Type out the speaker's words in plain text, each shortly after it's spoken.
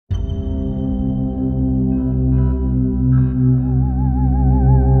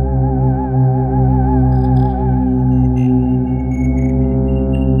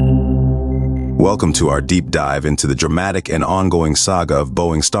Welcome to our deep dive into the dramatic and ongoing saga of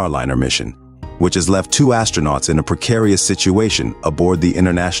Boeing Starliner mission, which has left two astronauts in a precarious situation aboard the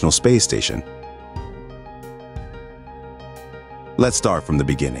International Space Station. Let's start from the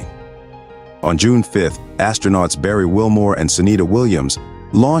beginning. On June 5th, astronauts Barry Wilmore and Sunita Williams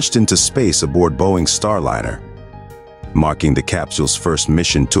launched into space aboard Boeing Starliner, marking the capsule's first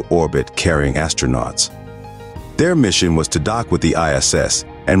mission to orbit carrying astronauts. Their mission was to dock with the ISS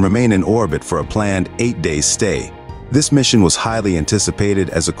and remain in orbit for a planned 8-day stay. This mission was highly anticipated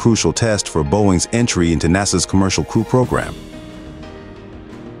as a crucial test for Boeing's entry into NASA's Commercial Crew program.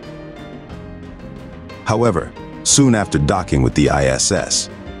 However, soon after docking with the ISS,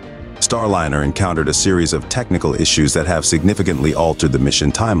 Starliner encountered a series of technical issues that have significantly altered the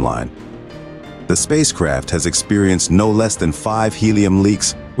mission timeline. The spacecraft has experienced no less than 5 helium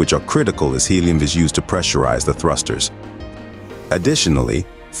leaks, which are critical as helium is used to pressurize the thrusters. Additionally,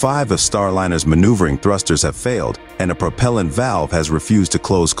 5 of Starliner's maneuvering thrusters have failed, and a propellant valve has refused to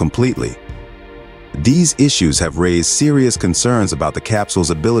close completely. These issues have raised serious concerns about the capsule's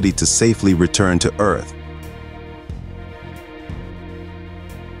ability to safely return to Earth.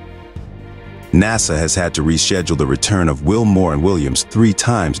 NASA has had to reschedule the return of Wilmore and Williams 3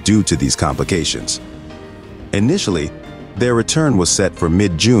 times due to these complications. Initially, their return was set for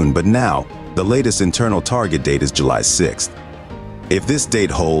mid-June, but now, the latest internal target date is July 6th. If this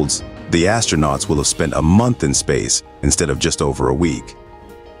date holds, the astronauts will have spent a month in space instead of just over a week.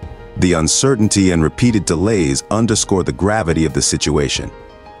 The uncertainty and repeated delays underscore the gravity of the situation.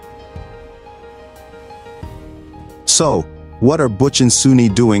 So, what are Butch and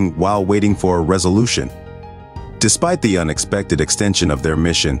Suni doing while waiting for a resolution? Despite the unexpected extension of their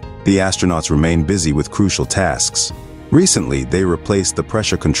mission, the astronauts remain busy with crucial tasks. Recently, they replaced the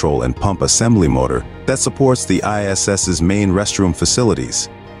pressure control and pump assembly motor that supports the ISS's main restroom facilities.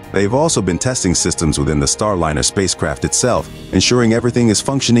 They've also been testing systems within the Starliner spacecraft itself, ensuring everything is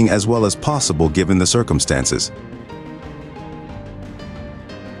functioning as well as possible given the circumstances.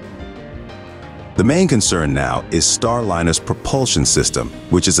 The main concern now is Starliner's propulsion system,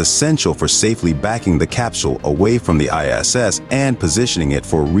 which is essential for safely backing the capsule away from the ISS and positioning it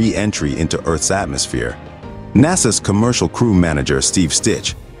for re-entry into Earth's atmosphere. NASA's Commercial Crew Manager Steve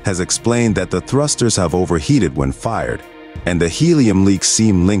Stitch has explained that the thrusters have overheated when fired, and the helium leaks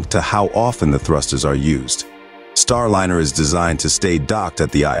seem linked to how often the thrusters are used. Starliner is designed to stay docked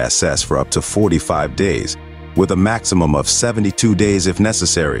at the ISS for up to 45 days, with a maximum of 72 days if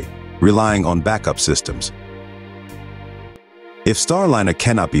necessary, relying on backup systems. If Starliner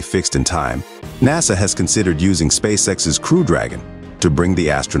cannot be fixed in time, NASA has considered using SpaceX's Crew Dragon to bring the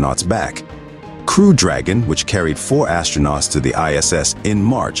astronauts back. Crew Dragon, which carried 4 astronauts to the ISS in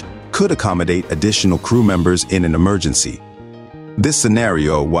March, could accommodate additional crew members in an emergency. This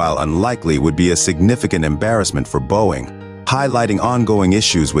scenario, while unlikely, would be a significant embarrassment for Boeing, highlighting ongoing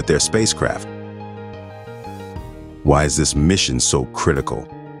issues with their spacecraft. Why is this mission so critical?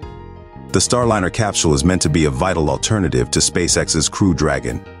 The Starliner capsule is meant to be a vital alternative to SpaceX's Crew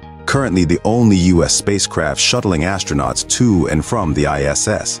Dragon, currently the only U.S. spacecraft shuttling astronauts to and from the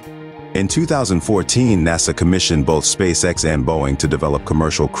ISS. In 2014, NASA commissioned both SpaceX and Boeing to develop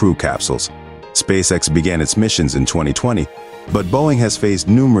commercial crew capsules. SpaceX began its missions in 2020, but Boeing has faced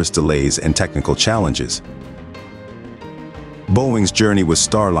numerous delays and technical challenges. Boeing's journey with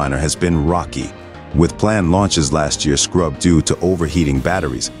Starliner has been rocky, with planned launches last year scrubbed due to overheating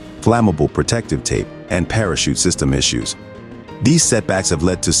batteries, flammable protective tape, and parachute system issues. These setbacks have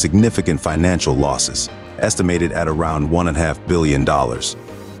led to significant financial losses, estimated at around $1.5 billion.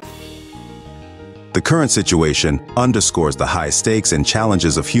 The current situation underscores the high stakes and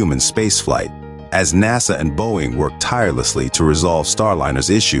challenges of human spaceflight, as NASA and Boeing work tirelessly to resolve Starliner's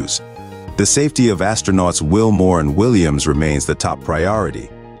issues. The safety of astronauts Wilmore and Williams remains the top priority.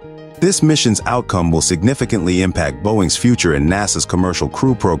 This mission's outcome will significantly impact Boeing's future in NASA's Commercial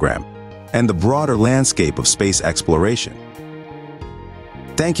Crew program and the broader landscape of space exploration.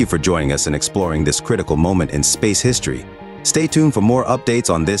 Thank you for joining us in exploring this critical moment in space history. Stay tuned for more updates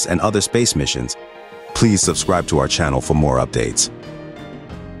on this and other space missions. Please subscribe to our channel for more updates.